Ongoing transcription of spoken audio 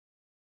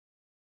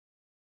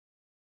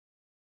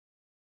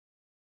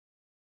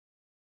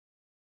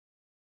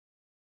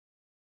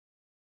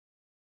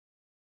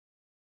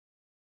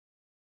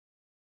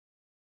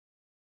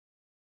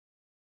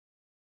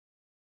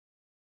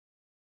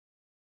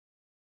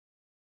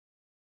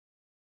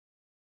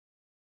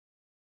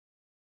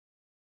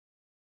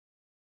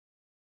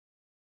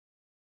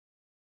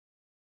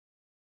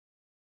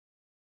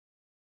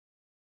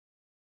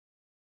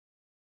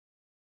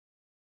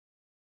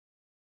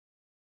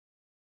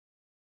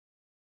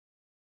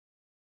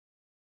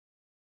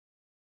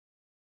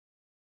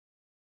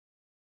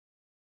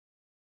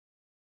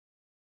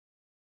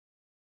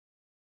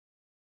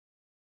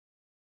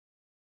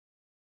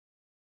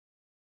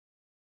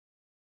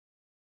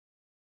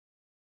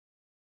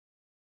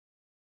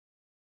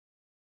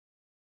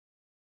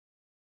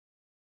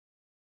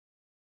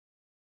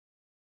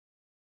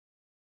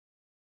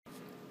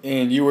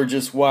And you were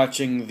just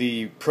watching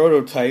the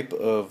prototype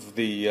of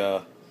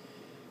the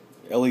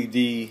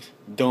LED,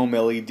 dome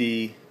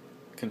LED,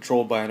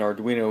 controlled by an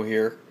Arduino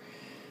here.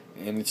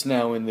 And it's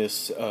now in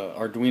this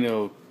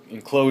Arduino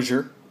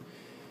enclosure.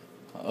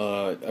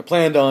 I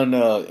planned on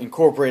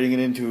incorporating it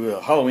into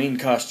a Halloween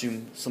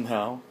costume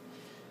somehow.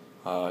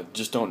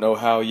 Just don't know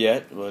how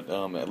yet, but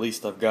at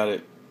least I've got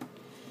it.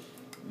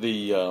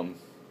 The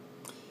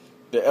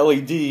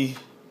LED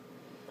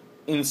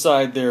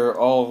inside there,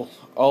 all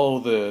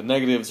the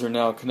negatives are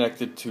now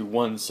connected to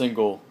one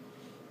single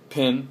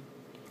pin,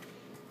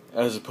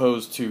 as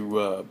opposed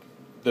to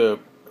the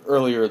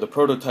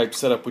prototype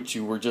setup which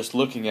you were just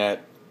looking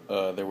at.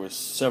 There was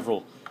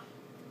several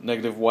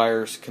negative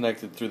wires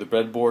connected through the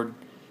breadboard.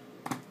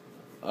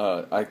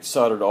 I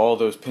soldered all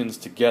those pins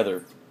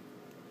together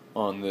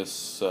on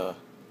this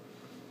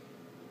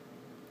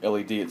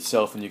LED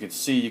itself, and you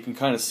can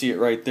kind of see it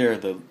right there,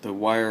 the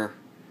wire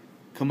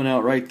coming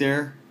out right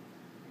there.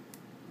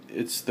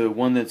 It's the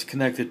one that's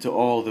connected to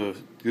all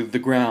the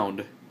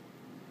ground,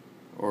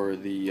 or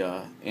the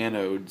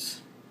anodes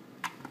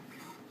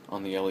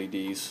on the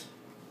LEDs.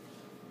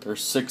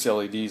 There's 6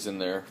 LEDs in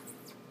there,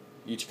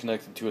 each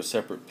connected to a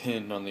separate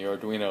pin on the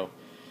Arduino.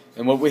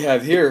 And what we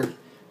have here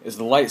is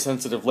the light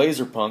sensitive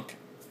laser punk,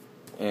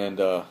 and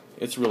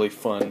it's really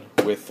fun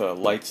with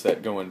lights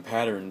that go in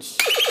patterns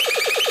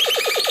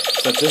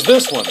such as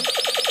this one.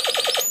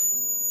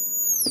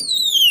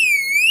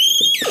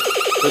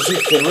 Because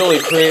you can really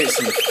create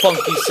some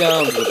funky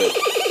sounds with it.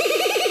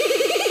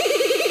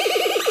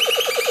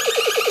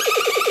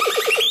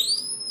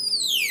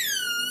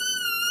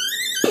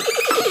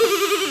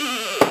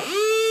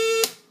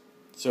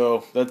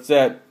 So that's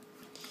that.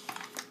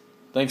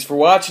 Thanks for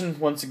watching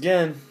once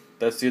again.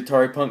 That's the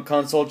Atari Punk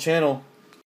Console channel.